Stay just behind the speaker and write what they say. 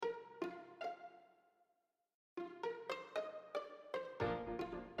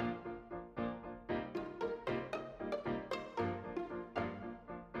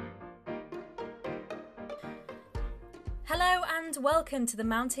Hello and welcome to the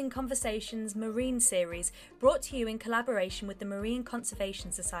Mountain Conversations Marine Series, brought to you in collaboration with the Marine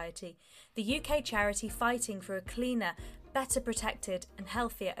Conservation Society, the UK charity fighting for a cleaner, better protected and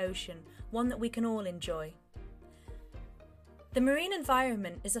healthier ocean, one that we can all enjoy. The marine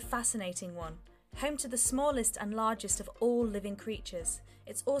environment is a fascinating one, home to the smallest and largest of all living creatures.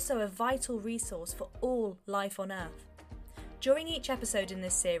 It's also a vital resource for all life on Earth. During each episode in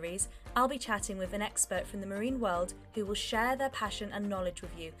this series, I'll be chatting with an expert from the marine world who will share their passion and knowledge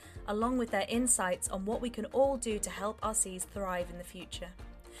with you, along with their insights on what we can all do to help our seas thrive in the future.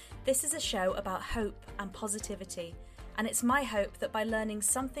 This is a show about hope and positivity, and it's my hope that by learning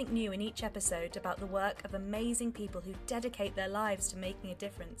something new in each episode about the work of amazing people who dedicate their lives to making a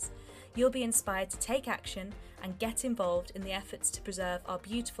difference, you'll be inspired to take action and get involved in the efforts to preserve our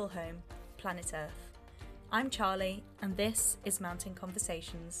beautiful home, planet Earth. I'm Charlie, and this is Mountain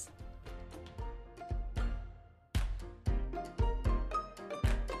Conversations.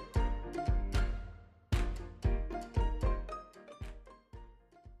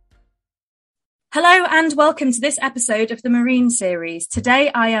 Hello and welcome to this episode of the Marine Series.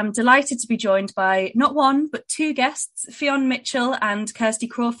 Today I am delighted to be joined by not one but two guests, Fionn Mitchell and Kirsty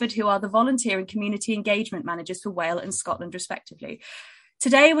Crawford, who are the volunteer and community engagement managers for Wales and Scotland respectively.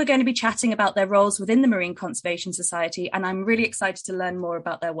 Today we're going to be chatting about their roles within the Marine Conservation Society, and I'm really excited to learn more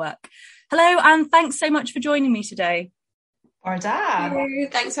about their work. Hello and thanks so much for joining me today.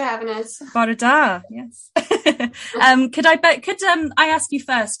 Barada. Thanks for having us. Barada, yes. Could I ask you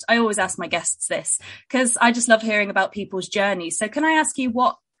first? I always ask my guests this because I just love hearing about people's journeys. So can I ask you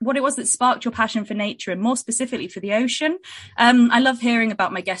what it was that sparked your passion for nature and more specifically for the ocean? I love hearing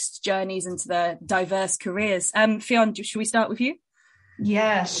about my guests' journeys into their diverse careers. Fionn, should we start with you?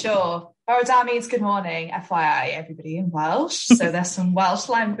 Yeah, sure. Barada means good morning, FYI, everybody in Welsh. So there's some Welsh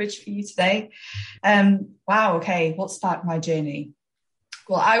language for you today. Wow, okay, what sparked my journey?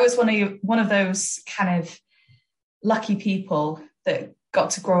 Well, I was one of those kind of lucky people that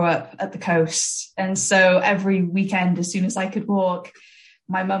got to grow up at the coast. And so every weekend, as soon as I could walk,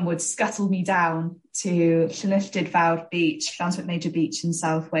 my mum would scuttle me down to Llanilltid Fawr Beach, Llansantffr Major Beach in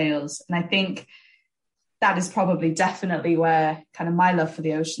South Wales. And I think that is probably definitely where kind of my love for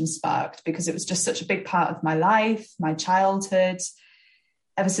the ocean sparked, because it was just such a big part of my life, my childhood.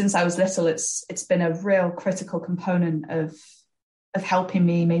 Ever since I was little, it's been a real critical component of helping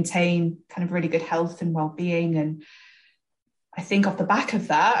me maintain kind of really good health and well-being. And I think off the back of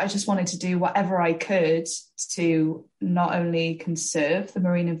that, I just wanted to do whatever I could to not only conserve the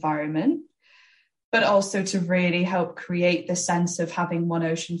marine environment, but also to really help create this sense of having one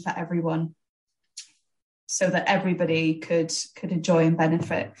ocean for everyone, so that everybody could enjoy and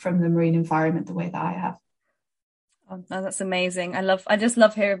benefit from the marine environment the way that I have. Oh, that's amazing. I just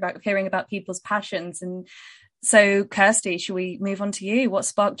love hearing about people's passions. And so, Kirsty, should we move on to you? What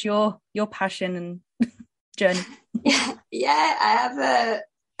sparked your passion and journey? Yeah, I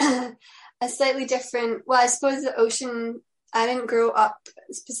have a slightly different. Well, I suppose the ocean. I didn't grow up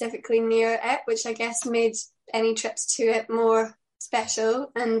specifically near it, which I guess made any trips to it more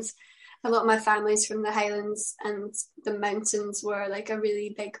special. And a lot of my family's from the Highlands, and the mountains were like a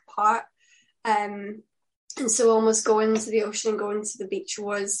really big part. And so almost going to the ocean, going to the beach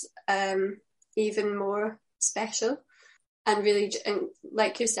was even more special. And really, and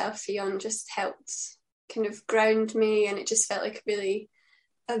like yourself, Fionn, just helped kind of ground me, and it just felt like really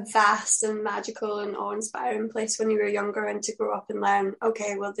a vast and magical and awe-inspiring place when you were younger, and to grow up and learn,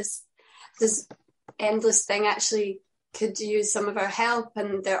 okay, well, this endless thing actually could use some of our help,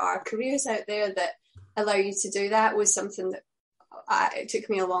 and there are careers out there that allow you to do that, was something that it took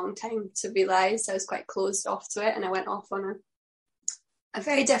me a long time to realise. I was quite closed off to it, and I went off on a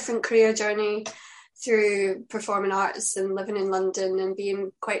very different career journey through performing arts and living in London and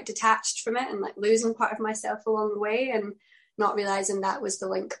being quite detached from it, and like losing part of myself along the way, and not realising that was the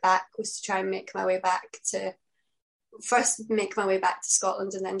link back, was to try and make my way back to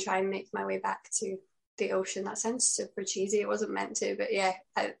Scotland, and then try and make my way back to the ocean. That sounds super cheesy. It wasn't meant to, but yeah,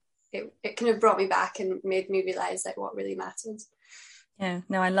 it kind of brought me back and made me realise like what really matters. Yeah,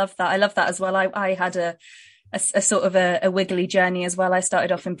 no, I love that as well. I had a sort of a wiggly journey as well. I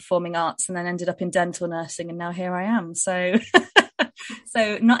started off in performing arts and then ended up in dental nursing, and now here I am. So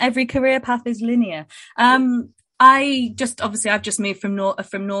so not every career path is linear. I've just moved from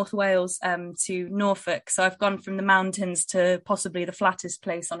North Wales to Norfolk, so I've gone from the mountains to possibly the flattest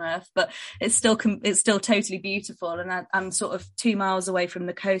place on earth, but it's still totally beautiful. And I'm sort of 2 miles away from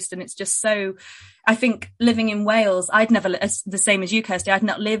the coast, and it's just so I think living in Wales, I'd never, the same as you, Kirsty, I'd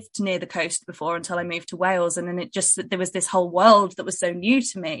not lived near the coast before until I moved to Wales. And then there was this whole world that was so new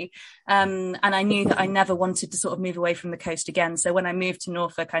to me. And I knew that I never wanted to sort of move away from the coast again. So when I moved to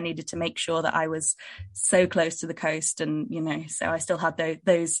Norfolk, I needed to make sure that I was so close to the coast. And, so I still had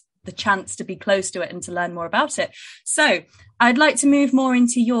the chance to be close to it and to learn more about it. So I'd like to move more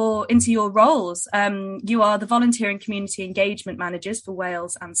into your roles. You are the volunteer and community engagement managers for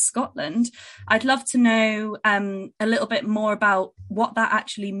Wales and Scotland. I'd love to know a little bit more about what that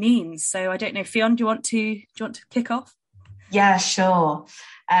actually means. So I don't know, Fionn, do you want to kick off? Yeah, sure.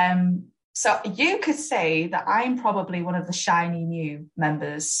 So you could say that I'm probably one of the shiny new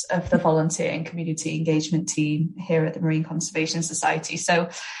members of the volunteer and community engagement team here at the Marine Conservation Society. So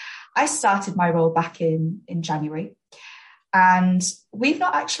I started my role back in January, and we've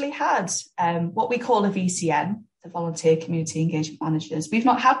not actually had what we call a VCM, the Volunteer Community Engagement Managers. We've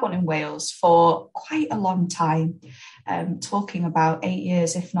not had one in Wales for quite a long time, talking about 8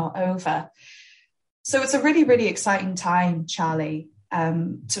 years, if not over. So it's a really, really exciting time, Charlie,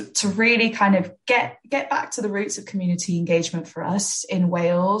 to really kind of get back to the roots of community engagement for us in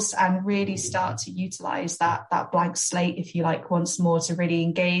Wales and really start to utilise that blank slate, if you like, once more, to really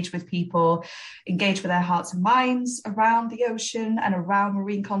engage with people, engage with their hearts and minds around the ocean and around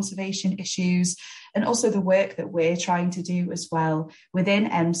marine conservation issues, and also the work that we're trying to do as well within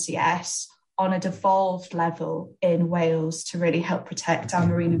MCS on a devolved level in Wales to really help protect our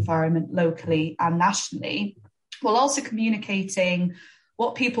marine environment locally and nationally, while also communicating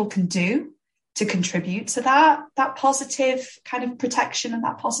what people can do to contribute to that positive kind of protection and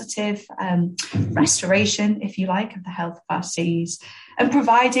that positive restoration, if you like, of the health of our seas, and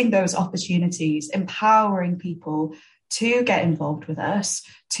providing those opportunities, empowering people to get involved with us,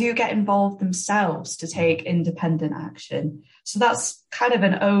 to get involved themselves, to take independent action. So that's kind of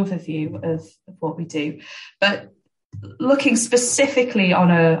an overview of what we do. But looking specifically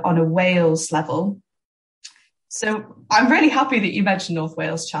on a Wales level, so I'm really happy that you mentioned North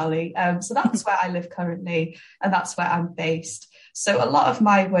Wales, Charlie. So that's where I live currently, and that's where I'm based. So a lot of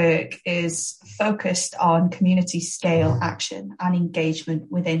my work is focused on community scale action and engagement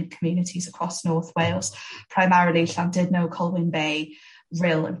within communities across North Wales, primarily Llandudno, Colwyn Bay,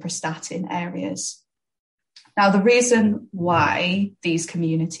 Rhyl and Prestatyn areas. Now, the reason why these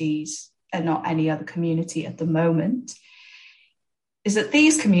communities and not any other community at the moment is that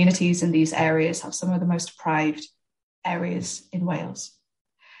these communities in these areas have some of the most deprived areas in Wales.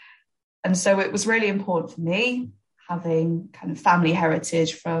 And so it was really important for me, having kind of family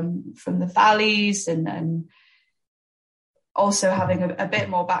heritage from the valleys and also having a bit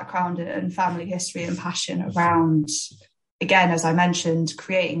more background and family history and passion around, again, as I mentioned,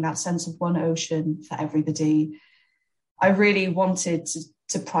 creating that sense of one ocean for everybody. I really wanted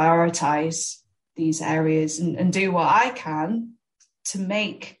to prioritise these areas and do what I can to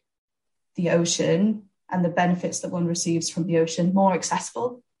make the ocean and the benefits that one receives from the ocean more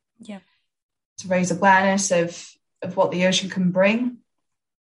accessible. Yeah. To raise awareness of what the ocean can bring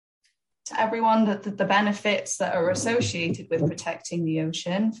to everyone, that the benefits that are associated with protecting the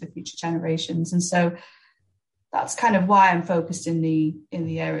ocean for future generations. And so that's kind of why I'm focused in the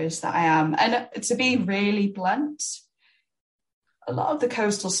areas that I am. And to be really blunt, a lot of the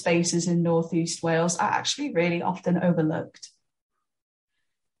coastal spaces in Northeast Wales are actually really often overlooked.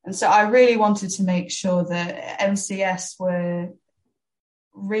 And so I really wanted to make sure that MCS were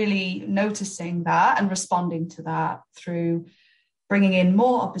really noticing that and responding to that through bringing in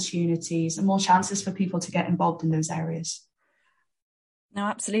more opportunities and more chances for people to get involved in those areas. No,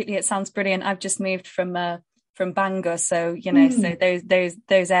 absolutely. It sounds brilliant. I've just moved from Bangor, so so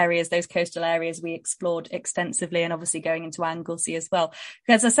those areas, those coastal areas, we explored extensively, and obviously going into Anglesey as well.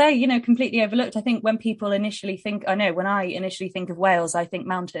 Because as I say, completely overlooked. I think when I initially think of Wales, I think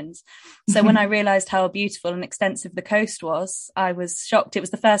mountains. So when I realised how beautiful and extensive the coast was, I was shocked. It was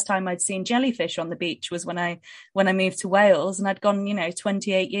the first time I'd seen jellyfish on the beach was when I moved to Wales, and I'd gone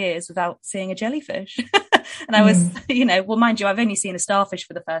 28 years without seeing a jellyfish. And I was, well, mind you, I've only seen a starfish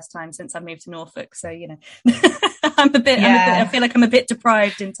for the first time since I moved to Norfolk. So, I feel like I'm a bit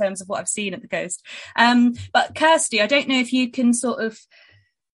deprived in terms of what I've seen at the coast. But Kirsty, I don't know if you can sort of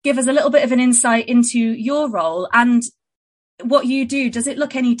give us a little bit of an insight into your role and what you do. Does it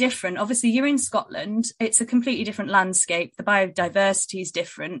look any different? Obviously, you're in Scotland. It's a completely different landscape. The biodiversity is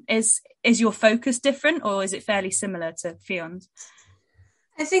different. Is your focus different, or is it fairly similar to Fionn's?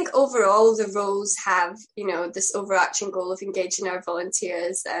 I think overall the roles have, this overarching goal of engaging our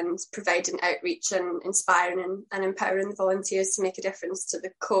volunteers and providing outreach and inspiring and empowering the volunteers to make a difference to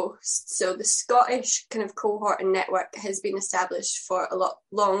the coast. So the Scottish kind of cohort and network has been established for a lot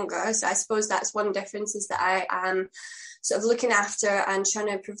longer. So I suppose that's one difference, is that I am sort of looking after and trying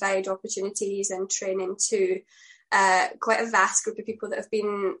to provide opportunities and training to quite a vast group of people that have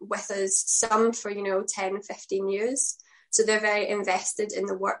been with us, some for, 10, 15 years. So they're very invested in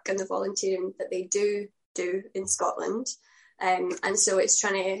the work and the volunteering that they do in Scotland. And so it's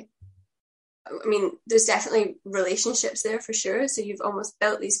there's definitely relationships there for sure. So you've almost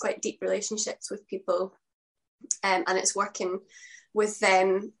built these quite deep relationships with people, and it's working with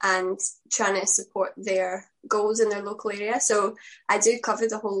them and trying to support their goals in their local area. So I do cover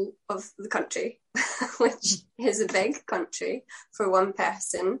the whole of the country, which is a big country for one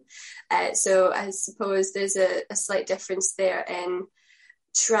person. So I suppose there's a slight difference there in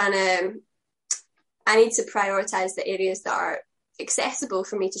I need to prioritise the areas that are accessible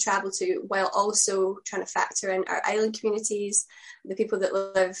for me to travel to, while also trying to factor in our island communities, the people that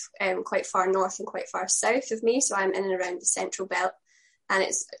live quite far north and quite far south of me. So I'm in and around the Central Belt, and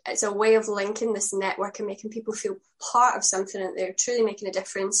it's a way of linking this network and making people feel part of something, and they're truly making a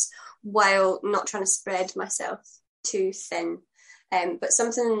difference while not trying to spread myself too thin. But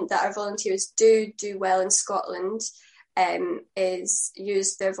something that our volunteers do well in Scotland is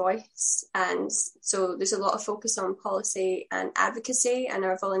use their voice, and so there's a lot of focus on policy and advocacy, and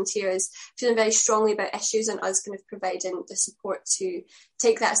our volunteers feeling very strongly about issues and us kind of providing the support to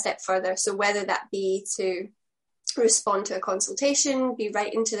take that step further. So whether that be to respond to a consultation, be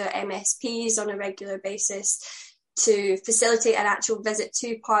writing to their MSPs on a regular basis, to facilitate an actual visit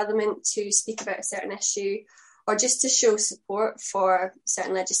to Parliament to speak about a certain issue, or just to show support for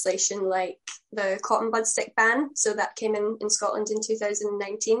certain legislation like the cotton bud stick ban. So that came in Scotland in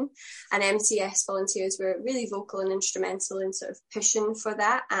 2019, and MCS volunteers were really vocal and instrumental in sort of pushing for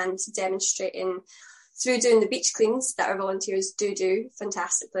that and demonstrating through doing the beach cleans that our volunteers do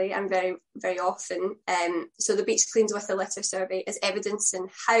fantastically and very, very often. So the beach cleans with the litter survey is evidence in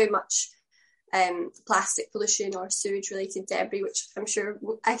how much plastic pollution or sewage related debris, which I'm sure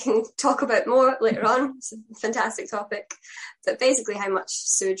I can talk about more later on. It's a fantastic topic, but basically how much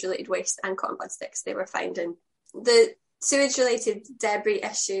sewage related waste and cotton bud sticks they were finding. The sewage related debris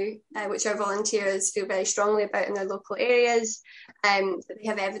issue, which our volunteers feel very strongly about in their local areas, but they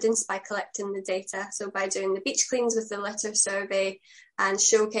have evidence by collecting the data. So by doing the beach cleans with the litter survey and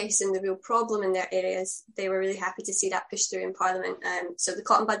showcasing the real problem in their areas, they were really happy to see that push through in Parliament. So the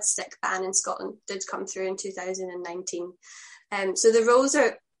cotton bud stick ban in Scotland did come through in 2019. So the roles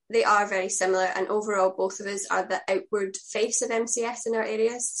are very similar, and overall both of us are the outward face of MCS in our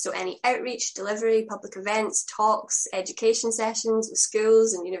areas. So any outreach, delivery, public events, talks, education sessions with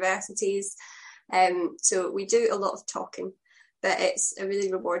schools and universities. So we do a lot of talking, but it's a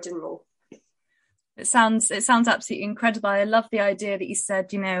really rewarding role. It sounds absolutely incredible. I love the idea that you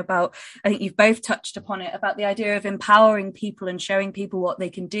said, about, I think you've both touched upon it, about the idea of empowering people and showing people what they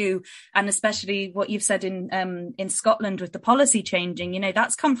can do. And especially what you've said in Scotland with the policy changing,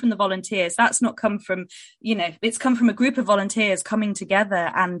 that's come from the volunteers. That's not come from, it's come from a group of volunteers coming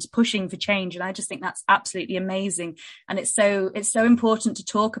together and pushing for change. And I just think that's absolutely amazing. And it's so important to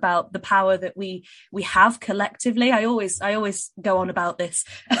talk about the power that we have collectively. I always go on about this,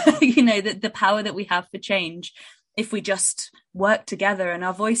 the power that we have for change if we just work together, and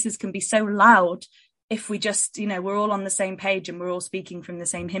our voices can be so loud if we just we're all on the same page and we're all speaking from the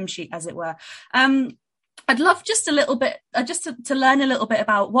same hymn sheet, as it were. I'd love just a little bit to learn a little bit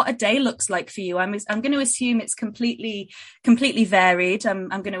about what a day looks like for you. I'm going to assume it's completely varied. I'm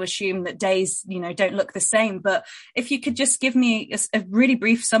going to assume that days don't look the same, but if you could just give me a really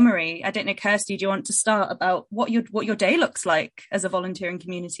brief summary. I don't know, Kirsty, do you want to start about what your day looks like as a volunteering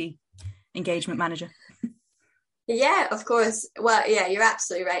community engagement manager? Yeah, of course. Well, yeah, you're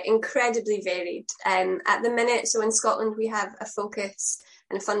absolutely right. Incredibly varied. At the minute, so in Scotland, we have a focus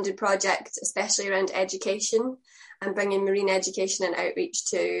and a funded project, especially around education and bringing marine education and outreach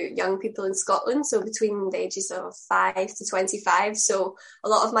to young people in Scotland. So between the ages of 5 to 25. So a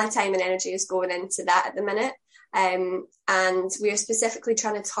lot of my time and energy is going into that at the minute. And we are specifically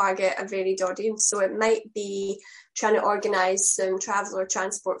trying to target a varied audience. So it might be trying to organise some travel or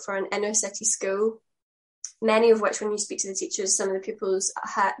transport for an inner city school, many of which, when you speak to the teachers, some of the pupils,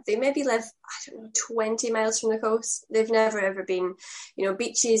 they maybe live, 20 miles from the coast. They've never ever been,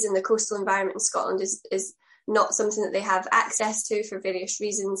 beaches, and the coastal environment in Scotland is not something that they have access to for various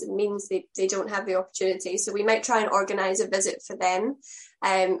reasons. It means they don't have the opportunity. So we might try and organise a visit for them,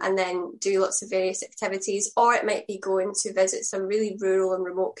 and then do lots of various activities, or it might be going to visit some really rural and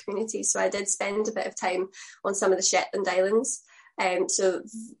remote communities. So I did spend a bit of time on some of the Shetland Islands. So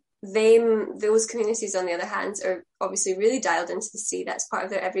those communities, on the other hand, are obviously really dialed into the sea. That's part of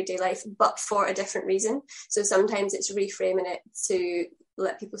their everyday life, but for a different reason. So sometimes it's reframing it to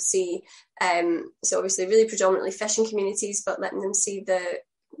let people see, so obviously really predominantly fishing communities, but letting them see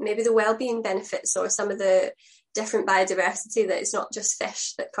maybe the well-being benefits or some of the different biodiversity, that it's not just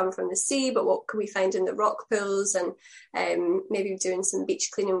fish that come from the sea, but what can we find in the rock pools, and maybe doing some beach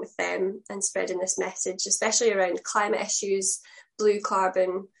cleaning with them and spreading this message, especially around climate issues, blue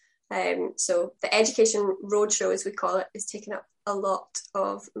carbon. So the education roadshow, as we call it, is taking up a lot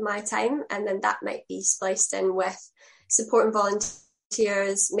of my time, and then that might be spliced in with supporting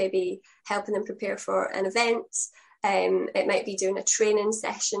volunteers, maybe helping them prepare for an event. It might be doing a training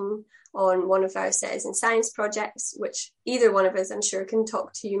session on one of our citizen science projects, which either one of us, I'm sure, can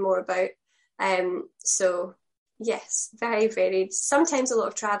talk to you more about. So yes, very varied. Sometimes a lot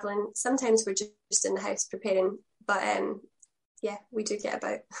of travelling, sometimes we're just in the house preparing, but yeah, we do get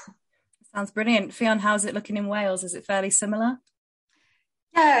about. Sounds brilliant. Ffion, how's it looking in Wales? Is it fairly similar?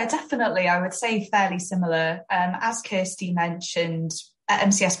 Yeah, definitely. I would say fairly similar. As Kirsty mentioned, at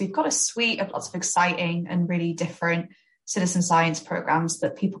MCS, we've got a suite of lots of exciting and really different citizen science programs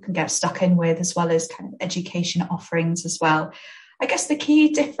that people can get stuck in with, as well as kind of education offerings as well. I guess the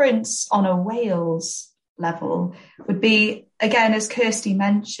key difference on a Wales level would be, again, as Kirsty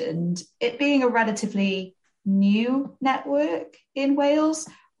mentioned, it being a relatively new network in Wales.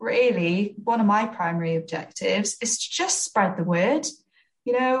 Really, one of my primary objectives is to just spread the word,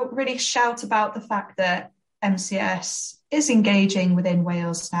 really shout about the fact that MCS is engaging within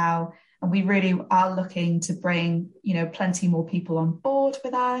Wales now, and we really are looking to bring, plenty more people on board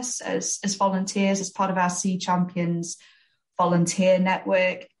with us as volunteers, as part of our Sea Champions volunteer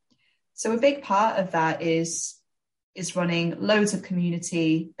network. So a big part of that is running loads of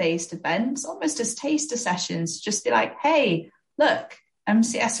community-based events, almost as taster sessions, just be like, hey, look,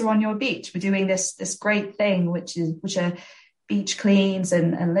 MCS are on your beach. We're doing this great thing, which are beach cleans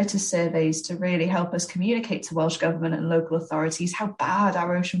and litter surveys to really help us communicate to Welsh Government and local authorities how bad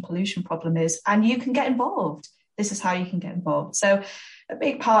our ocean pollution problem is. And you can get involved. This is how you can get involved. So a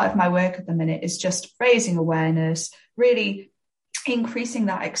big part of my work at the minute is just raising awareness, really increasing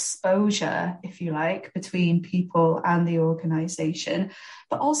that exposure, if you like, between people and the organisation,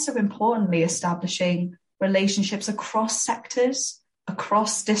 but also importantly, establishing relationships across sectors,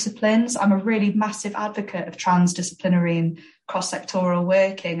 across disciplines. I'm a really massive advocate of transdisciplinary and cross-sectoral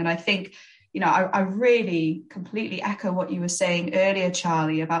working. And I think, I really completely echo what you were saying earlier,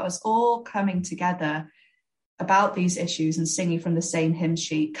 Charlie, about us all coming together about these issues and singing from the same hymn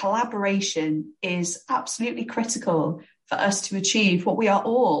sheet. Collaboration is absolutely critical for us to achieve what we are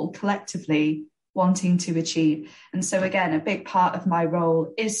all collectively wanting to achieve. And so again, a big part of my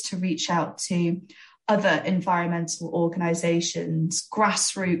role is to reach out to other environmental organisations,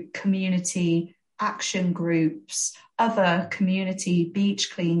 grassroots community action groups, other community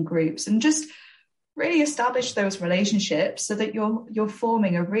beach clean groups, and just really establish those relationships so that you're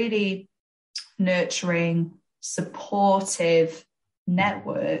forming a really nurturing, supportive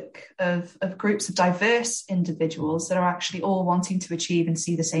network of groups of diverse individuals that are actually all wanting to achieve and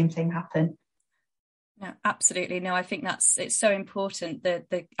see the same thing happen. No, absolutely. No, I think it's so important,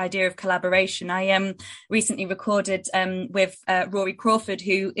 the idea of collaboration. I recently recorded with Rory Crawford,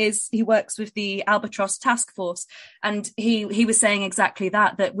 who works with the Albatross Task Force, and he was saying exactly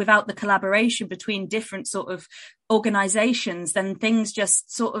that without the collaboration between different sort of organisations, then things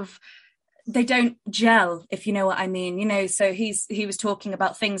just sort of, they don't gel, if you know what I mean, so he was talking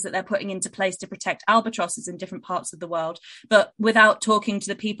about things that they're putting into place to protect albatrosses in different parts of the world, but without talking to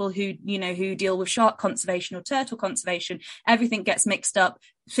the people who deal with shark conservation or turtle conservation, everything gets mixed up,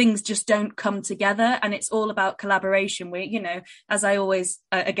 things just don't come together, and it's all about collaboration. We, as I always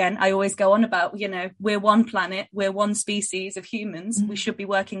go on about, we're one planet, we're one species of humans. Mm-hmm. We should be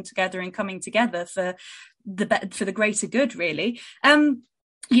working together and coming together for the greater good, really.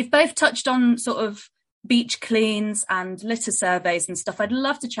 You've both touched on sort of beach cleans and litter surveys and stuff. I'd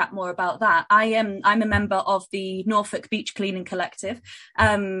love to chat more about that. I'm a member of the Norfolk Beach Cleaning Collective,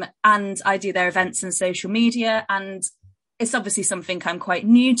 and I do their events and social media, and it's obviously something I'm quite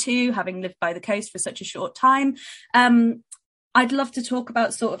new to, having lived by the coast for such a short time. I'd love to talk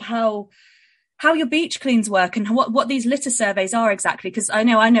about sort of how how your beach cleans work and what these litter surveys are exactly, because I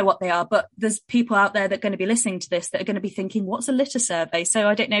know what they are, but there's people out there that are going to be listening to this that are going to be thinking, what's a litter survey? So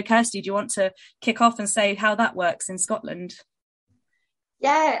I don't know, Kirsty, do you want to kick off and say how that works in Scotland?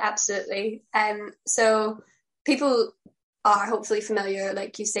 Yeah, absolutely. So people are hopefully familiar,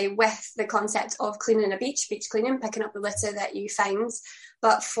 like you say, with the concept of cleaning a beach cleaning, picking up the litter that you find.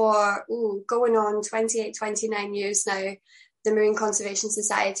 But for going on 28, 29 years now, the Marine Conservation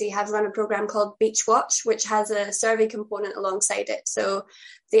Society have run a programme called Beach Watch, which has a survey component alongside it. So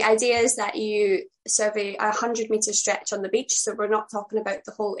the idea is that you survey a 100-metre stretch on the beach. So we're not talking about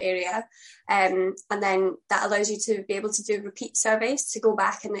the whole area. And then that allows you to be able to do repeat surveys to go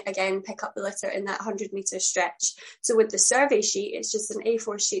back and again pick up the litter in that 100-metre stretch. So with the survey sheet, it's just an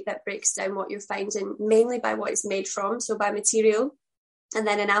A4 sheet that breaks down what you're finding, mainly by what it's made from, so by material. And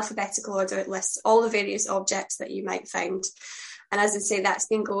then in alphabetical order, it lists all the various objects that you might find. And as I say, that's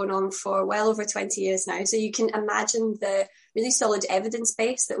been going on for well over 20 years now. So you can imagine the really solid evidence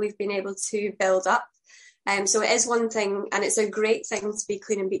base that we've been able to build up. So it is one thing, and it's a great thing to be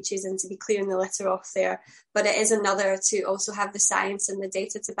cleaning beaches and to be clearing the litter off there. But it is another to also have the science and the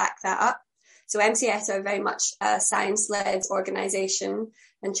data to back that up. So MCS are very much a science-led organisation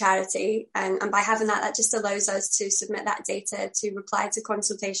and charity. And by having that just allows us to submit that data, to reply to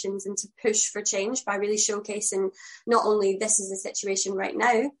consultations and to push for change by really showcasing not only this is the situation right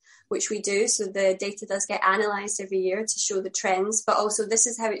now, which we do, so the data does get analysed every year to show the trends, but also this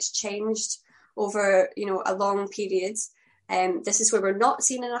is how it's changed over, a long period. This is where we're not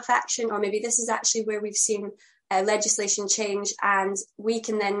seeing enough action, or maybe this is actually where we've seen legislation change, and we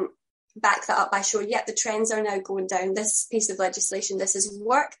can then back that up by showing, the trends are now going down. This piece of legislation, this has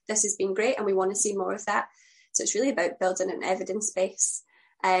worked, this has been great, and we want to see more of that. So it's really about building an evidence base.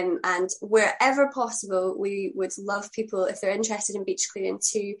 And wherever possible, we would love people, if they're interested in beach cleaning,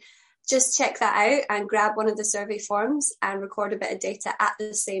 to just check that out and grab one of the survey forms and record a bit of data at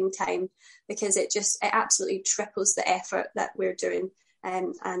the same time, because it absolutely triples the effort that we're doing,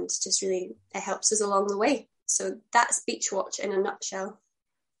 and just really it helps us along the way. So that's Beach Watch in a nutshell.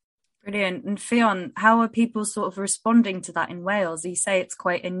 Brilliant. And Ffion, how are people sort of responding to that in Wales? You say it's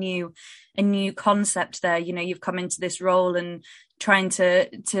quite a new concept there. You've come into this role and trying to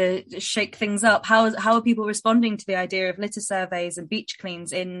shake things up. How are people responding to the idea of litter surveys and beach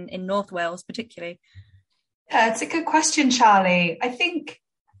cleans in North Wales particularly? Yeah, it's a good question, Charlie. I think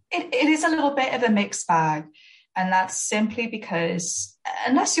it is a little bit of a mixed bag. And that's simply because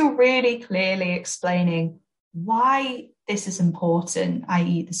unless you're really clearly explaining why this is important,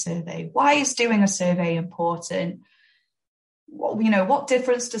 i.e. the survey, why is doing a survey important? What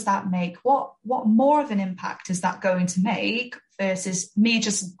difference does that make? What more of an impact is that going to make versus me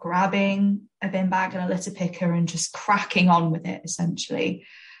just grabbing a bin bag and a litter picker and just cracking on with it, essentially?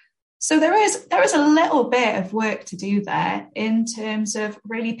 So there is a little bit of work to do there in terms of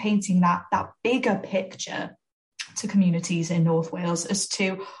really painting that bigger picture to communities in North Wales as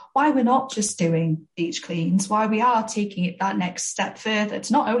to why we're not just doing beach cleans, why we are taking it that next step further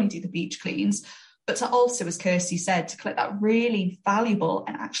to not only do the beach cleans, but to also, as Kirsty said, to collect that really valuable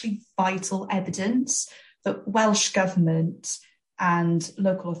and actually vital evidence that Welsh Government and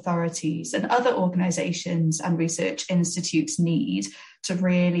local authorities and other organisations and research institutes need to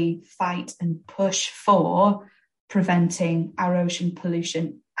really fight and push for preventing our ocean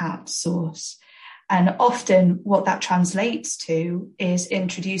pollution at source. And often what that translates to is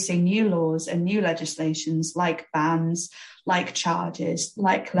introducing new laws and new legislations like bans, like charges,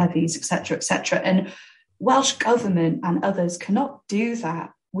 like levies, etc., etc. And Welsh Government and others cannot do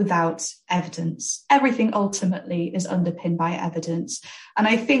that without evidence. Everything ultimately is underpinned by evidence. And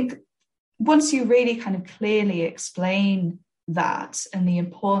I think once you really kind of clearly explain that and the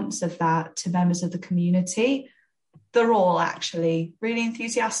importance of that to members of the community, they're all actually really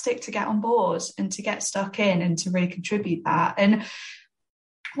enthusiastic to get on board and to get stuck in and to really contribute that. And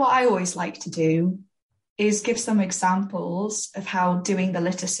what I always like to do is give some examples of how doing the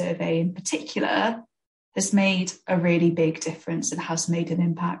litter survey in particular has made a really big difference and has made an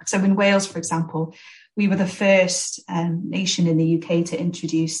impact. So in Wales, for example, we were the first nation in the UK to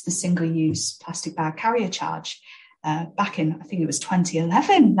introduce the single-use plastic bag carrier charge back in, I think it was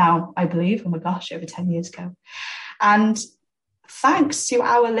 2011 now, I believe. Oh my gosh, over 10 years ago. And thanks to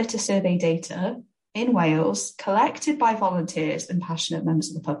our litter survey data in Wales, collected by volunteers and passionate members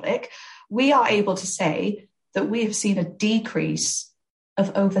of the public, we are able to say that we have seen a decrease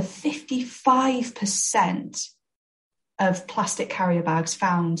of over 55% of plastic carrier bags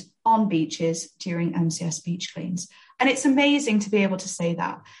found on beaches during MCS beach cleans. And it's amazing to be able to say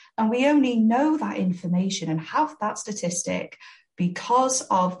that. And we only know that information and have that statistic because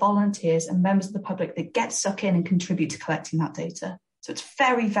of volunteers and members of the public that get stuck in and contribute to collecting that data. So it's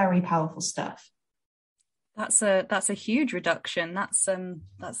very, very powerful stuff. That's a huge reduction. That's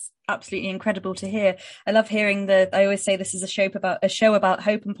absolutely incredible to hear. I love hearing I always say this is a show about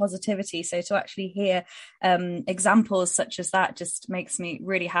hope and positivity. So to actually hear examples such as that just makes me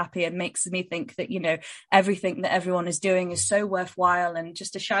really happy and makes me think that, everything that everyone is doing is so worthwhile, and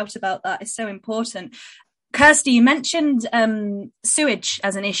just a shout about that is so important. Kirsty, you mentioned sewage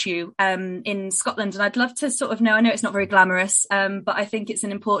as an issue in Scotland, and I'd love to sort of know, I know it's not very glamorous, but I think it's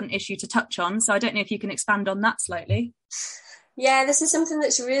an important issue to touch on. So I don't know if you can expand on that slightly. Yeah, this is something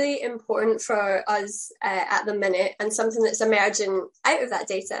that's really important for us at the minute, and something that's emerging out of that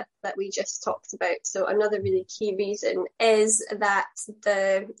data that we just talked about. So another really key reason is that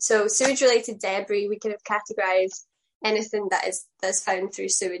sewage-related debris, we kind of categorise anything that's found through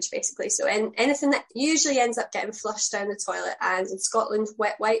sewage, basically. So anything that usually ends up getting flushed down the toilet, and in Scotland,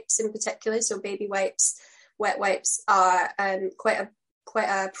 wet wipes in particular, so baby wipes, wet wipes are quite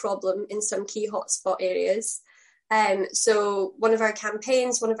a problem in some key hotspot areas. So one of our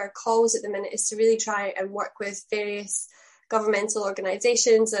campaigns, one of our calls at the minute is to really try and work with various governmental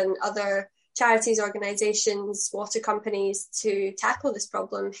organisations and other charities, organisations, water companies to tackle this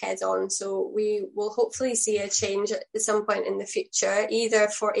problem head on. So we will hopefully see a change at some point in the future, either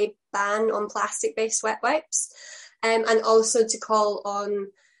for a ban on plastic-based wet wipes, and also to call on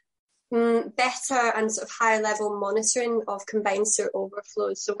better and sort of higher level monitoring of combined sewer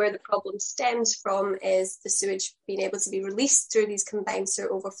overflows. So where the problem stems from is the sewage being able to be released through these combined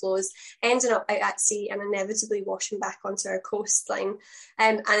sewer overflows, ending up out at sea and inevitably washing back onto our coastline.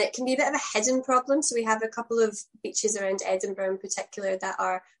 And it can be a bit of a hidden problem. So we have a couple of beaches around Edinburgh in particular that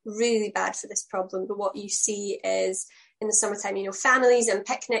are really bad for this problem. But what you see is in the summertime, families and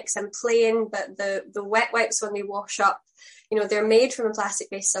picnics and playing, but the wet wipes, when they wash up, they're made from a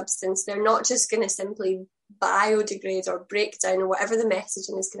plastic-based substance. They're not just going to simply biodegrade or break down, or whatever the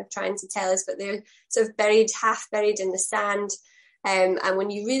messaging is kind of trying to tell us, but they're sort of half buried in the sand. And when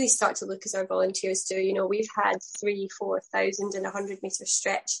you really start to look, as our volunteers do, we've had 3,000-4,000 in a 100-metre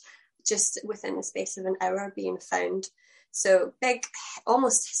stretch just within the space of an hour being found. So big,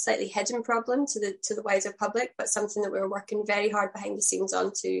 almost slightly hidden problem to the wider public, but something that we're working very hard behind the scenes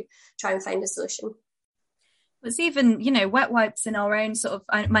on to try and find a solution. It's even, wet wipes in our own sort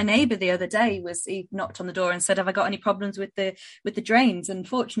of, my neighbour the other day he knocked on the door and said, have I got any problems with the drains? And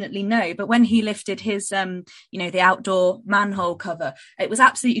fortunately, no. But when he lifted his, the outdoor manhole cover, it was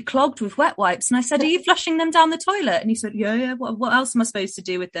absolutely clogged with wet wipes. And I said, are you flushing them down the toilet? And he said, yeah. What else am I supposed to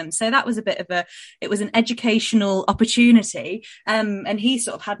do with them? So that was it was an educational opportunity. And he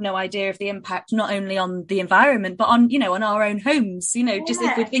sort of had no idea of the impact, not only on the environment, but on, on our own homes, just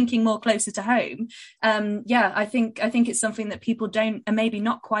if we're thinking more closer to home. I think it's something that people are maybe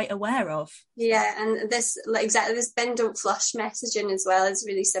not quite aware of. Yeah, and this bin don't flush messaging as well is a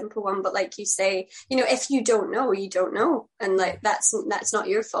really simple one. But like you say, if you don't know, you don't know, and that's not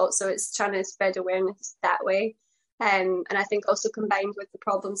your fault. So it's trying to spread awareness that way. And I think also combined with the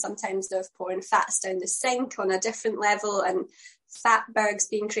problem sometimes of pouring fats down the sink on a different level, and fat bergs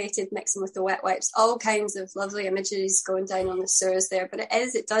being created mixing with the wet wipes, all kinds of lovely images going down on the sewers there. But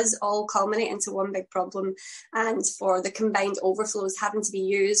it does all culminate into one big problem, and for the combined overflows having to be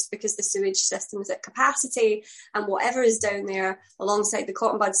used because the sewage system is at capacity, and whatever is down there alongside the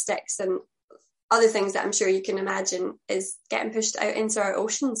cotton bud sticks and other things that I'm sure you can imagine is getting pushed out into our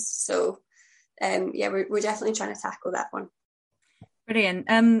oceans. So we're definitely trying to tackle that one.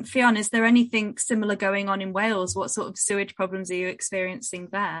 Brilliant. Fionn, is there anything similar going on in Wales? What sort of sewage problems are you experiencing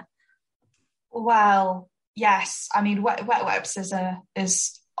there? Well, yes. I mean, wet wipes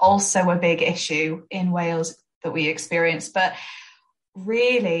is also a big issue in Wales that we experience. But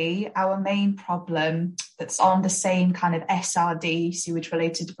really, our main problem that's on the same kind of SRD,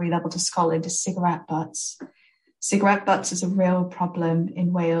 sewage-related debris level to Scotland, is cigarette butts. Cigarette butts is a real problem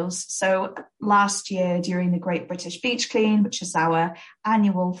in Wales. So last year, during the Great British Beach Clean, which is our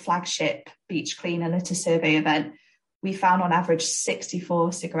annual flagship beach clean and litter survey event, we found on average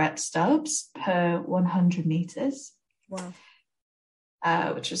 64 cigarette stubs per 100 metres. Wow.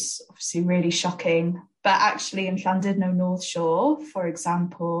 Which was obviously really shocking. But actually in Llandudno North Shore, for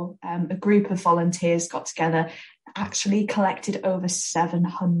example, a group of volunteers got together and actually collected over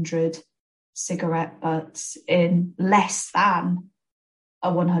 700 cigarette butts in less than a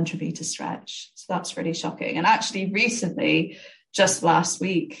 100-metre stretch. So that's really shocking. And actually recently, just last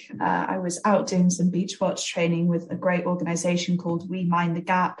week, I was out doing some beach watch training with a great organisation called We Mind the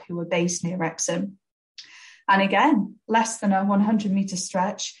Gap, who are based near Wrexham. And again, less than a 100-metre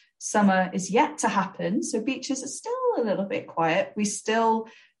stretch, Summer is yet to happen, so beaches are still a little bit quiet. We still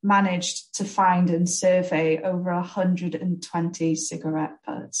managed to find and survey over 120 cigarette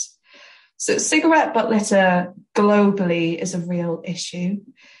butts. So cigarette butt litter globally is a real issue.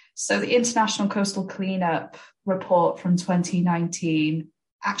 So the International Coastal Cleanup report from 2019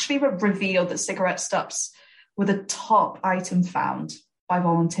 actually revealed that cigarette stubs were the top item found by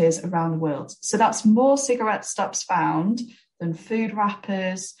volunteers around the world. So that's more cigarette stubs found than food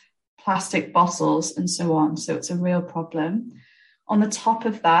wrappers, plastic bottles, and so on. So it's a real problem. On the top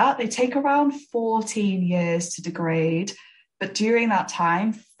of that, they take around 14 years to degrade, but during that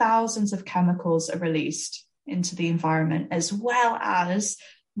time, thousands of chemicals are released into the environment, as well as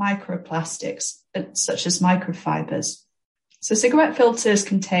microplastics, such as microfibers. So cigarette filters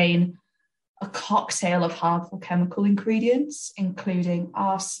contain a cocktail of harmful chemical ingredients, including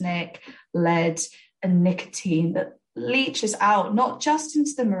arsenic, lead, and nicotine that leaches out not just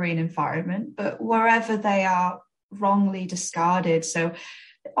into the marine environment, but wherever they are wrongly discarded. So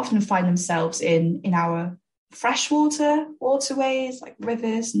they often find themselves in our freshwater waterways like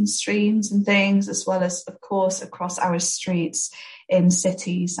rivers and streams and things, as well as, of course, across our streets in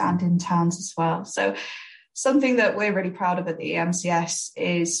cities and in towns as well. So something that we're really proud of at the EMCS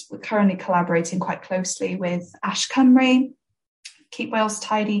is we're currently collaborating quite closely with Ash Cymru, Keep Wales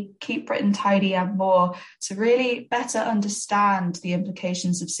Tidy, Keep Britain Tidy and more, to really better understand the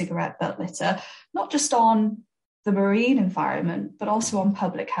implications of cigarette butt litter, not just on the marine environment, but also on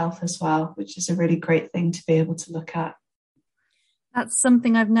public health as well, which is a really great thing to be able to look at. That's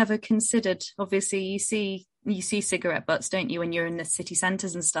something I've never considered. Obviously, you see cigarette butts, don't you, when you're in the city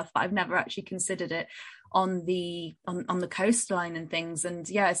centres and stuff, but I've never actually considered it on the coastline and things. And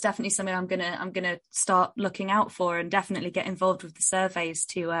yeah, it's definitely something I'm gonna start looking out for, and definitely get involved with the surveys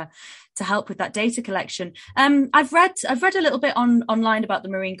to help with that data collection. I've read a little bit online about the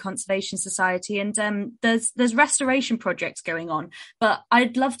Marine Conservation Society, and there's restoration projects going on, but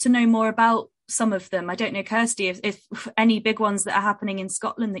I'd love to know more about some of them. I don't know, Kirsty, if any big ones that are happening in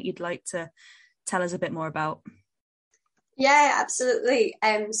Scotland that you'd like to tell us a bit more about. Yeah, absolutely.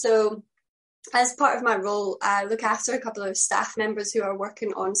 So as part of my role, I look after a couple of staff members who are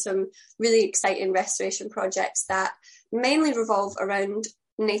working on some really exciting restoration projects that mainly revolve around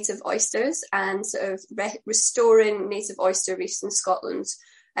native oysters and sort of restoring native oyster reefs in Scotland,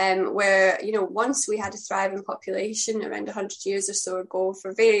 where, you know, once we had a thriving population around 100 years or so ago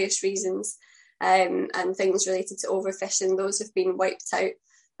for various reasons, and things related to overfishing, those have been wiped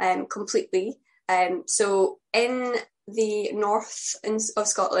out completely. So in the north of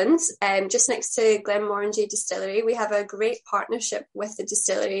Scotland, just next to Glenmorangie Distillery, we have a great partnership with the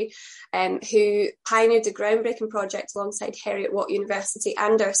distillery, who pioneered the groundbreaking project alongside Heriot-Watt University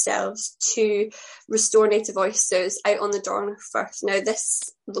and ourselves to restore native oysters out on the Dornoch Firth. Now,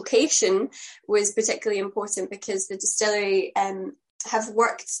 this location was particularly important because the distillery have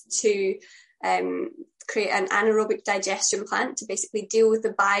worked to create an anaerobic digestion plant to basically deal with the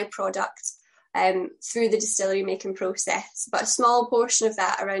byproduct through the distillery making process, but a small portion of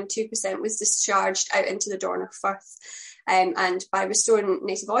that, around 2%, was discharged out into the Dornoch Firth. And by restoring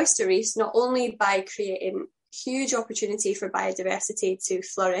native oyster reefs, not only by creating huge opportunity for biodiversity to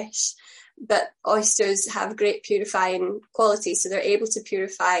flourish, but oysters have great purifying qualities, so they're able to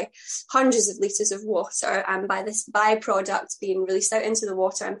purify hundreds of litres of water, and by this byproduct being released out into the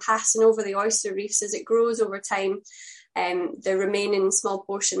water and passing over the oyster reefs as it grows over time, the remaining small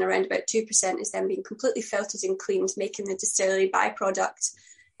portion, around about 2%, is then being completely filtered and cleaned, making the distillery byproduct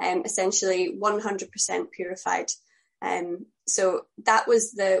essentially 100% purified. So that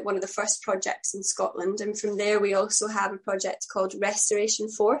was one of the first projects in Scotland, and from there we also have a project called Restoration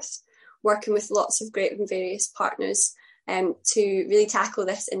Forth, working with lots of great and various partners to really tackle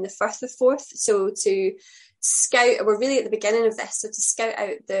this in the Firth of Forth. So to scout, we're really at the beginning of this, so to scout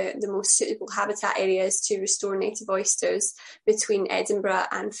out the most suitable habitat areas to restore native oysters between Edinburgh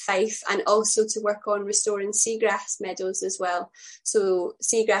and Fife, and also to work on restoring seagrass meadows as well. So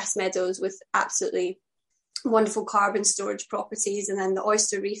seagrass meadows with absolutely wonderful carbon storage properties, and then the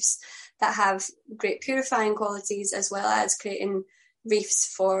oyster reefs that have great purifying qualities, as well as creating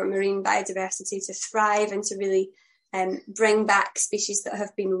reefs for marine biodiversity to thrive and to really bring back species that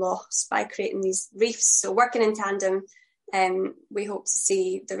have been lost by creating these reefs. So working in tandem, we hope to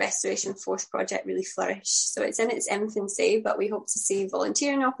see the Restoration Forth project really flourish. So it's in its infancy, but we hope to see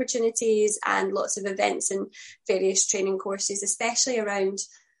volunteering opportunities and lots of events and various training courses, especially around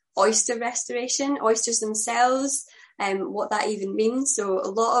oyster restoration, oysters themselves, what that even means. So a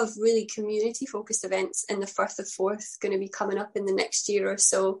lot of really community focused events in the Firth of Forth going to be coming up in the next year or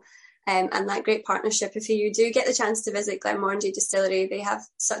so, and that great partnership. If you do get the chance to visit Glenmorangie Distillery, they have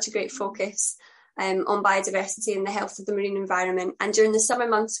such a great focus on biodiversity and the health of the marine environment. And during the summer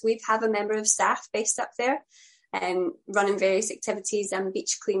months, we have a member of staff based up there, running various activities and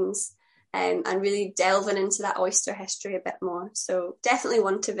beach cleans, and really delving into that oyster history a bit more. So definitely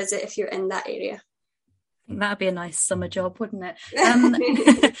one to visit if you're in that area. I think that'd be a nice summer job, wouldn't it?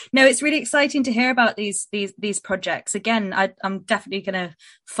 No, it's really exciting to hear about these projects. Again, I'm definitely going to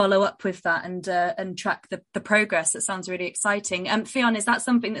follow up with that and track the progress. That sounds really exciting. Ffion, is that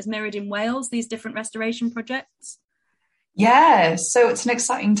something that's mirrored in Wales, these different restoration projects? Yeah, so it's an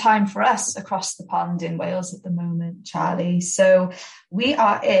exciting time for us across the pond in Wales at the moment, Charlie. So we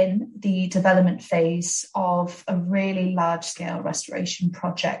are in the development phase of a really large-scale restoration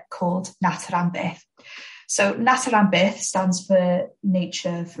project called Natur am Byth. So Natur am Byth stands for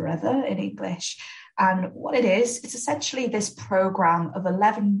Nature Forever in English. And what it is, it's essentially this programme of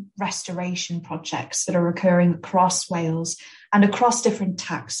 11 restoration projects that are occurring across Wales and across different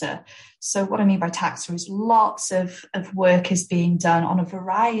taxa. So what I mean by taxa is lots of work is being done on a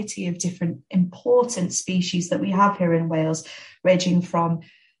variety of different important species that we have here in Wales, ranging from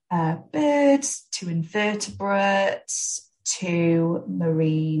birds to invertebrates to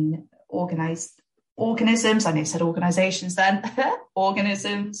marine organisms. I know you said organisations then,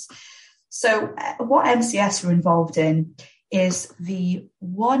 organisms. So what MCS are involved in is the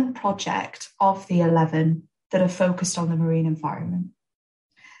one project of the 11 that are focused on the marine environment.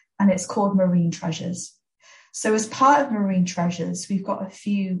 And it's called Marine Treasures. So as part of Marine Treasures, we've got a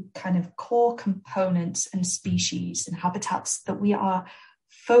few kind of core components and species and habitats that we are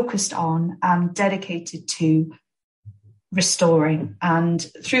focused on and dedicated to restoring. And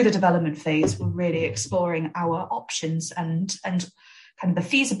through the development phase, we're really exploring our options and kind of the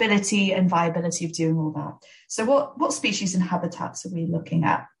feasibility and viability of doing all that. So what species and habitats are we looking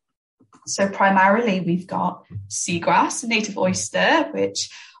at? So primarily we've got seagrass, native oyster, which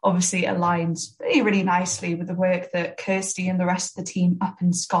obviously aligns really, really nicely with the work that Kirsty and the rest of the team up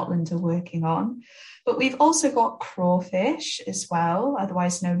in Scotland are working on. But we've also got crawfish as well,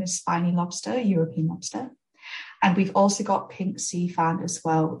 otherwise known as spiny lobster, European lobster. And we've also got pink sea fan as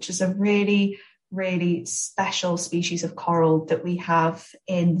well, which is a really, really special species of coral that we have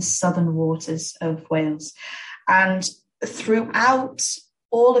in the southern waters of Wales. And throughout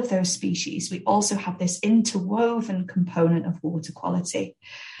all of those species, we also have this interwoven component of water quality.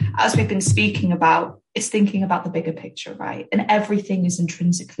 As we've been speaking about, it's thinking about the bigger picture, right? And everything is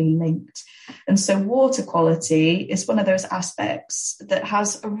intrinsically linked. And so water quality is one of those aspects that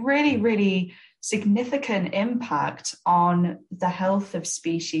has a really, really significant impact on the health of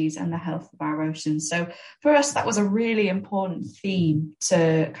species and the health of our oceans. So for us, that was a really important theme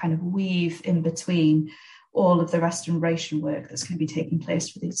to kind of weave in between all of the restoration work that's going to be taking place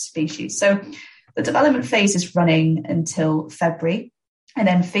for these species. So the development phase is running until February, and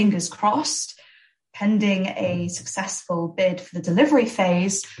then fingers crossed, pending a successful bid for the delivery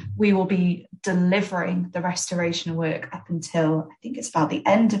phase, we will be delivering the restoration work up until, I think it's about the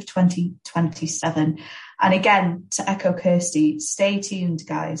end of 2027. And again, to echo Kirsty, stay tuned,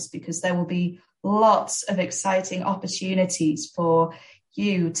 guys, because there will be lots of exciting opportunities for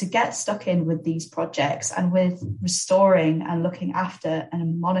you to get stuck in with these projects and with restoring and looking after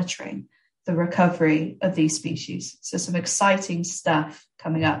and monitoring the recovery of these species. So some exciting stuff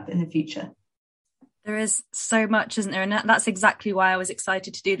coming up in the future. There is so much, isn't there? And that's exactly why I was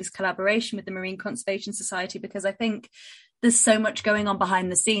excited to do this collaboration with the Marine Conservation Society, because I think there's so much going on behind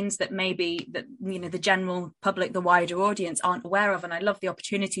the scenes that maybe that, you know, the general public, the wider audience aren't aware of. And I love the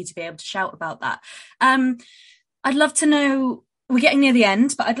opportunity to be able to shout about that. I'd love to know, we're getting near the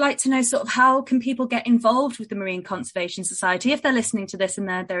end, but I'd like to know sort of how can people get involved with the Marine Conservation Society if they're listening to this and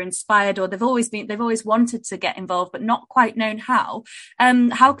they're inspired, or they've always wanted to get involved but not quite known how.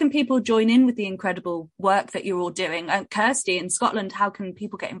 How can people join in with the incredible work that you're all doing? Kirsty, in Scotland, how can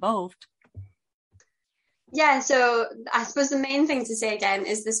people get involved? Yeah, so I suppose the main thing to say again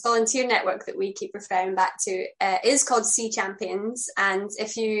is this volunteer network that we keep referring back to is called Sea Champions. And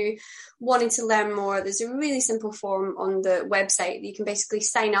if you wanted to learn more, there's a really simple form on the website that you can basically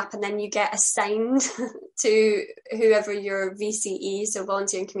sign up, and then you get assigned to whoever your VCE, so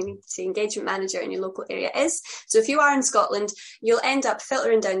Volunteer and Community Engagement Manager in your local area is. So if you are in Scotland, you'll end up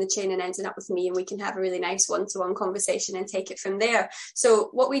filtering down the chain and ending up with me, and we can have a really nice one-to-one conversation and take it from there. So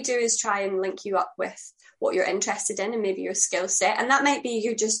what we do is try and link you up with what you're interested in and maybe your skill set. And that might be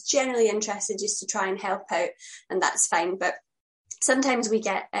you're just generally interested just to try and help out, and that's fine. But sometimes we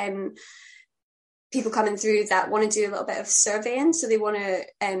get people coming through that want to do a little bit of surveying. So they want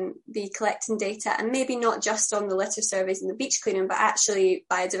to be collecting data, and maybe not just on the litter surveys and the beach cleaning, but actually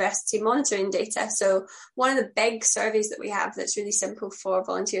biodiversity monitoring data. So one of the big surveys that we have that's really simple for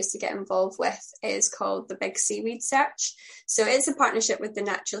volunteers to get involved with is called the Big Seaweed Search. So it's a partnership with the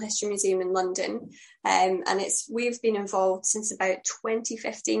Natural History Museum in London. And we've been involved since about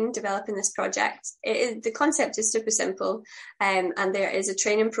 2015 developing this project. The concept is super simple, and there is a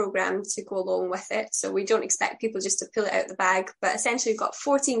training program to go along with it. So we don't expect people just to pull it out the bag, but essentially we've got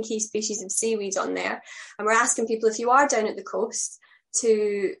 14 key species of seaweed on there. And we're asking people, if you are down at the coast,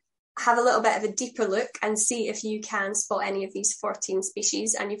 to have a little bit of a deeper look and see if you can spot any of these 14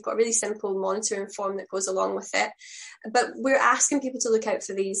 species. And you've got a really simple monitoring form that goes along with it. But we're asking people to look out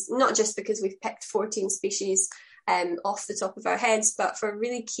for these, not just because we've picked 14 species off the top of our heads, but for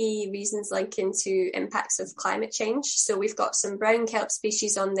really key reasons linking to impacts of climate change. So we've got some brown kelp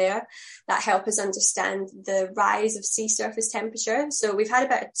species on there that help us understand the rise of sea surface temperature. So we've had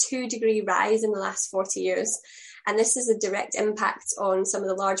about a 2-degree rise in the last 40 years. And this is a direct impact on some of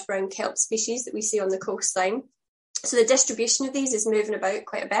the large brown kelp species that we see on the coastline. So the distribution of these is moving about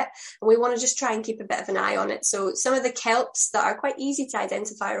quite a bit, and we want to just try and keep a bit of an eye on it. So some of the kelps that are quite easy to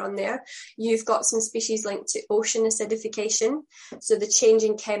identify are on there. You've got some species linked to ocean acidification. So the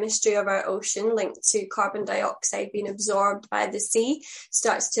changing chemistry of our ocean linked to carbon dioxide being absorbed by the sea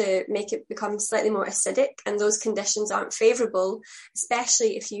starts to make it become slightly more acidic, and those conditions aren't favourable,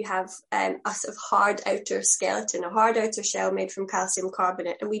 especially if you have a sort of hard outer skeleton, a hard outer shell made from calcium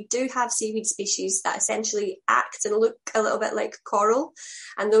carbonate. And we do have seaweed species that essentially act and look a little bit like coral,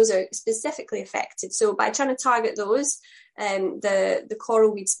 and those are specifically affected. So by trying to target those, the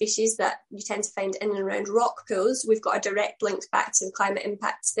coral weed species that you tend to find in and around rock pools, we've got a direct link back to the climate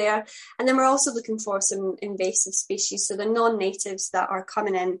impacts there. And then we're also looking for some invasive species, so the non-natives that are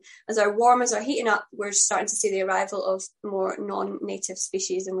coming in. As our warmers are heating up, we're starting to see the arrival of more non-native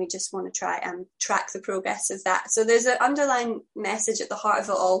species, and we just want to try and track the progress of that. So there's an underlying message at the heart of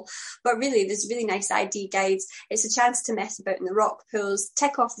it all, but really there's really nice ID guides. It's a chance to mess about in the rock pools,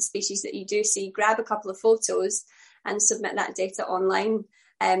 tick off the species that you do see, grab a couple of photos and submit that data online.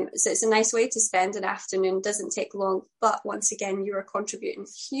 So it's a nice way to spend an afternoon, doesn't take long, but once again, you are contributing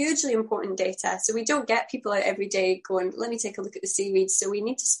hugely important data. So we don't get people out every day going, let me take a look at the seaweeds. So we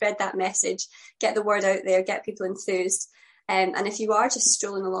need to spread that message, get the word out there, get people enthused. And if you are just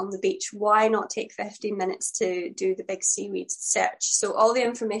strolling along the beach, why not take 15 minutes to do the Big Seaweed Search? So all the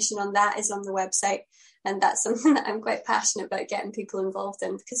information on that is on the website. And that's something that I'm quite passionate about getting people involved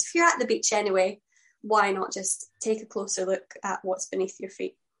in, because if you're at the beach anyway, why not just take a closer look at what's beneath your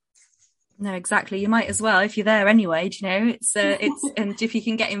feet? No, exactly. You might as well if you're there anyway. Do you know, it's and if you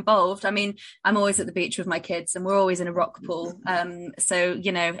can get involved. I mean, I'm always at the beach with my kids, and we're always in a rock pool. So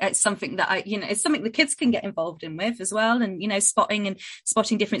you know, it's something that it's something the kids can get involved in with as well, and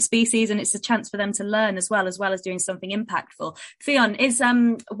spotting different species, and it's a chance for them to learn as well as doing something impactful. Ffion, is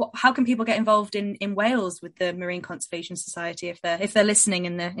how can people get involved in Wales with the Marine Conservation Society if they're listening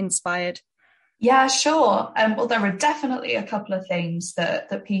and they're inspired? Yeah, sure. Well, there are definitely a couple of things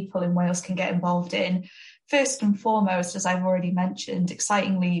that people in Wales can get involved in. First and foremost, as I've already mentioned,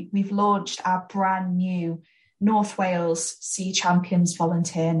 excitingly, we've launched our brand new North Wales Sea Champions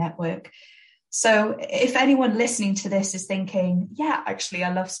Volunteer Network. So if anyone listening to this is thinking, yeah, actually,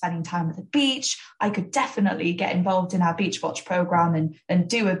 I love spending time at the beach, I could definitely get involved in our Beach Watch programme and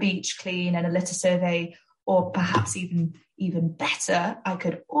do a beach clean and a litter survey, or perhaps even better, I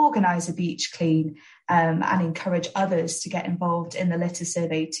could organise a beach clean and encourage others to get involved in the litter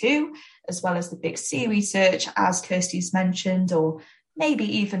survey too, as well as the Big Seaweed Search, as Kirsty's mentioned, or maybe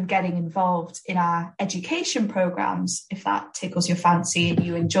even getting involved in our education programmes, if that tickles your fancy and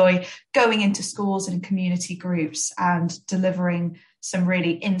you enjoy going into schools and community groups and delivering some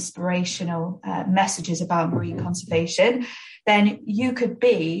really inspirational messages about marine conservation, then you could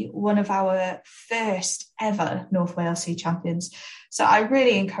be one of our first ever North Wales Sea Champions. So I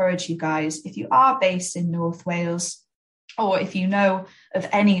really encourage you guys, if you are based in North Wales, or if you know of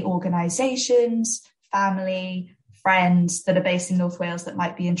any organisations, family, friends that are based in North Wales that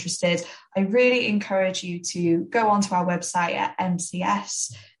might be interested, I really encourage you to go onto our website at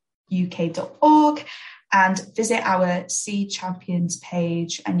mcsuk.org and visit our Sea Champions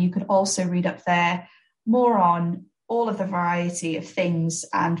page. And you can also read up there more on all of the variety of things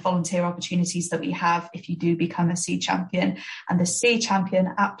and volunteer opportunities that we have if you do become a Sea Champion. And the Sea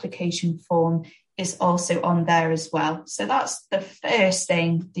Champion application form is also on there as well. So that's the first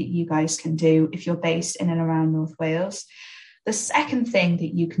thing that you guys can do if you're based in and around North Wales. The second thing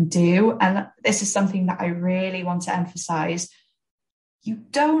that you can do, and this is something that I really want to emphasise, You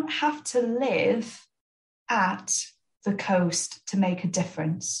don't have to live at the coast to make a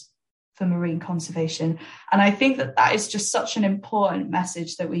difference for marine conservation. And I think that is just such an important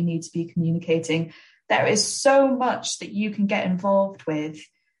message that we need to be communicating. There is so much that you can get involved with,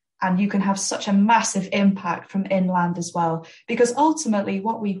 and you can have such a massive impact from inland as well, because ultimately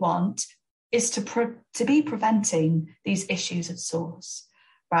what we want is to be preventing these issues at source,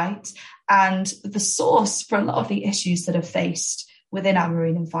 right? And the source for a lot of the issues that are faced within our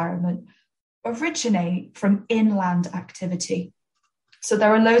marine environment originate from inland activity. So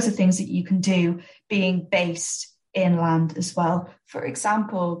there are loads of things that you can do being based inland as well. For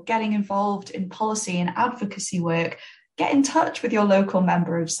example, getting involved in policy and advocacy work. Get in touch with your local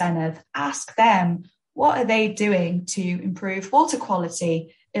member of Senedd. Ask them, what are they doing to improve water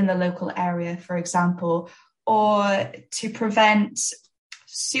quality in the local area, for example, or to prevent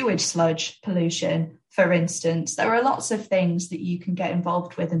sewage sludge pollution, for instance. There are lots of things that you can get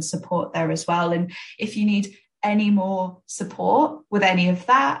involved with and support there as well. And if you need any more support with any of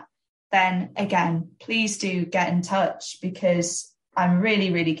that, then again, please do get in touch, because I'm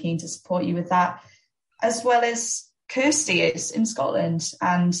really, really keen to support you with that, as well as Kirsty is in Scotland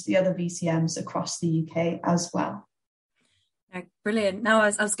and the other VCMs across the UK as well. Oh, brilliant. No, I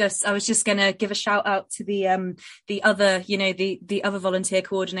was just going to give a shout out to the other, the other volunteer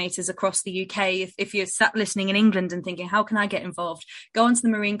coordinators across the UK. If you're sat listening in England and thinking, how can I get involved? Go onto the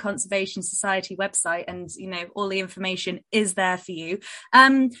Marine Conservation Society website, and all the information is there for you.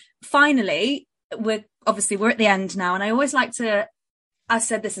 Finally, we're at the end now, and I always like to. I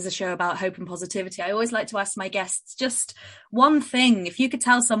said this is a show about hope and positivity. I always like to ask my guests just one thing. If you could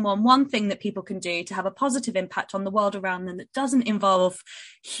tell someone one thing that people can do to have a positive impact on the world around them that doesn't involve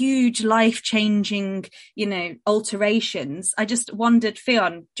huge life-changing, alterations. I just wondered,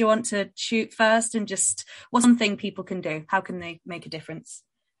 Fionn, do you want to shoot first, and just what's one thing people can do? How can they make a difference?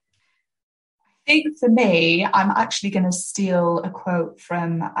 I think for me, I'm actually going to steal a quote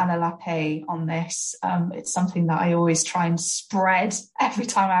from Anna Lappé on this. It's something that I always try and spread every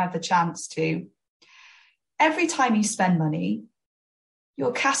time I have the chance to. Every time you spend money,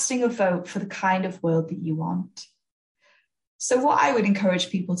 you're casting a vote for the kind of world that you want. So what I would encourage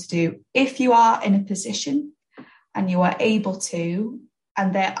people to do, if you are in a position and you are able to,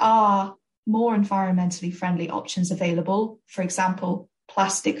 and there are more environmentally friendly options available, for example,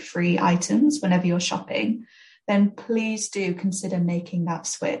 plastic-free items whenever you're shopping, then please do consider making that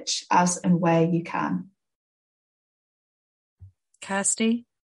switch as and where you can. Kirsty?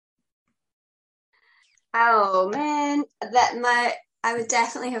 Oh man, I would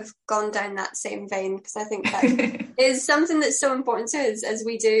definitely have gone down that same vein, because I think that is something that's so important to us as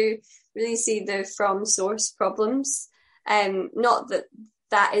we do really see the from source problems. Not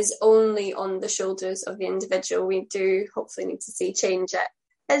that is only on the shoulders of the individual. We do hopefully need to see change at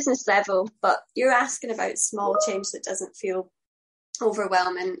business level, but you're asking about small change that doesn't feel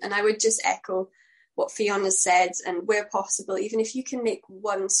overwhelming. And I would just echo what Fionn has said, and where possible, even if you can make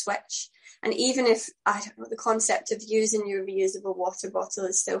one switch, and even if, I don't know, the concept of using your reusable water bottle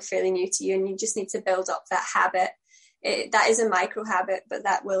is still fairly new to you and you just need to build up that habit, that is a micro habit, but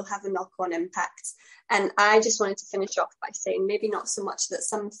that will have a knock-on impact. And I just wanted to finish off by saying maybe not so much that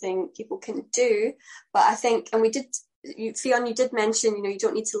something people can do, but I think, and Fionn, you did mention, you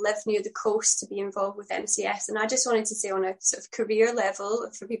don't need to live near the coast to be involved with MCS. And I just wanted to say on a sort of career level,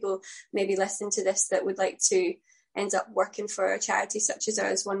 for people maybe listening to this that would like to end up working for a charity such as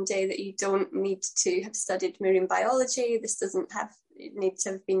ours one day, that you don't need to have studied marine biology. This doesn't need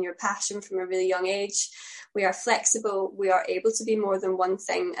to have been your passion from a really young age. We are flexible. We are able to be more than one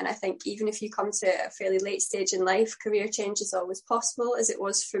thing. And I think even if you come to a fairly late stage in life, career change is always possible, as it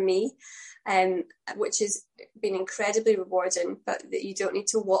was for me, which has been incredibly rewarding, but that you don't need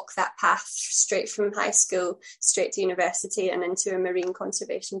to walk that path straight from high school, straight to university and into a marine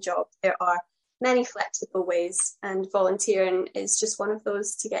conservation job. There are many flexible ways, and volunteering is just one of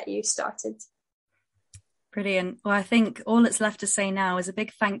those to get you started. Brilliant. Well, I think all that's left to say now is a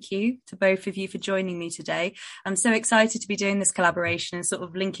big thank you to both of you for joining me today. I'm so excited to be doing this collaboration and sort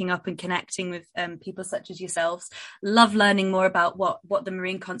of linking up and connecting with people such as yourselves. Love learning more about what the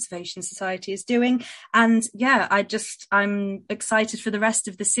Marine Conservation Society is doing. And yeah, I'm excited for the rest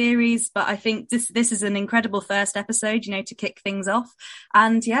of the series, but I think this is an incredible first episode, to kick things off.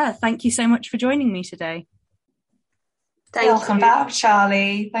 And yeah, thank you so much for joining me today. Welcome back,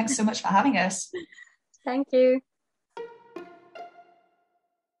 Charlie. Thanks so much for having us. Thank you.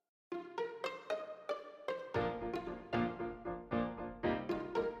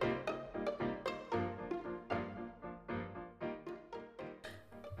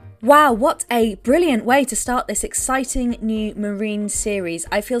 Wow, what a brilliant way to start this exciting new marine series.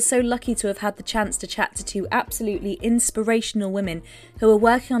 I feel so lucky to have had the chance to chat to two absolutely inspirational women who are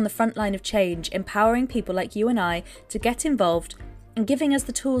working on the front line of change, empowering people like you and I to get involved and giving us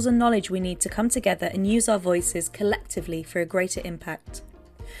the tools and knowledge we need to come together and use our voices collectively for a greater impact.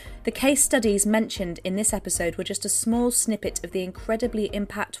 The case studies mentioned in this episode were just a small snippet of the incredibly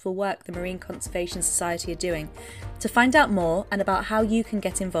impactful work the Marine Conservation Society are doing. To find out more and about how you can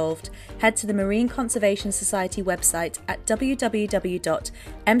get involved, head to the Marine Conservation Society website at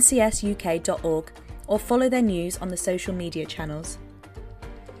www.mcsuk.org or follow their news on the social media channels.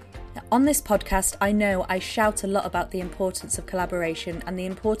 Now, on this podcast, I know I shout a lot about the importance of collaboration and the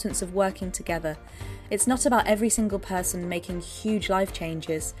importance of working together. It's not about every single person making huge life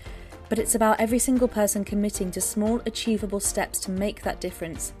changes, but it's about every single person committing to small, achievable steps to make that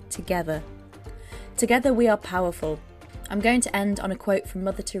difference together. Together we are powerful. I'm going to end on a quote from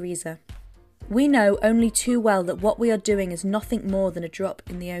Mother Teresa. We know only too well that what we are doing is nothing more than a drop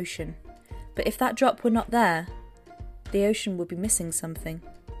in the ocean. But if that drop were not there, the ocean would be missing something.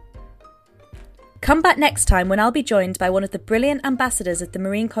 Come back next time when I'll be joined by one of the brilliant ambassadors of the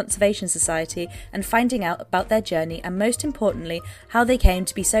Marine Conservation Society and finding out about their journey and, most importantly, how they came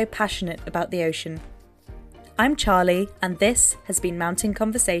to be so passionate about the ocean. I'm Charlie, and this has been Mountain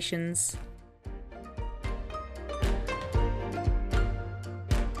Conversations.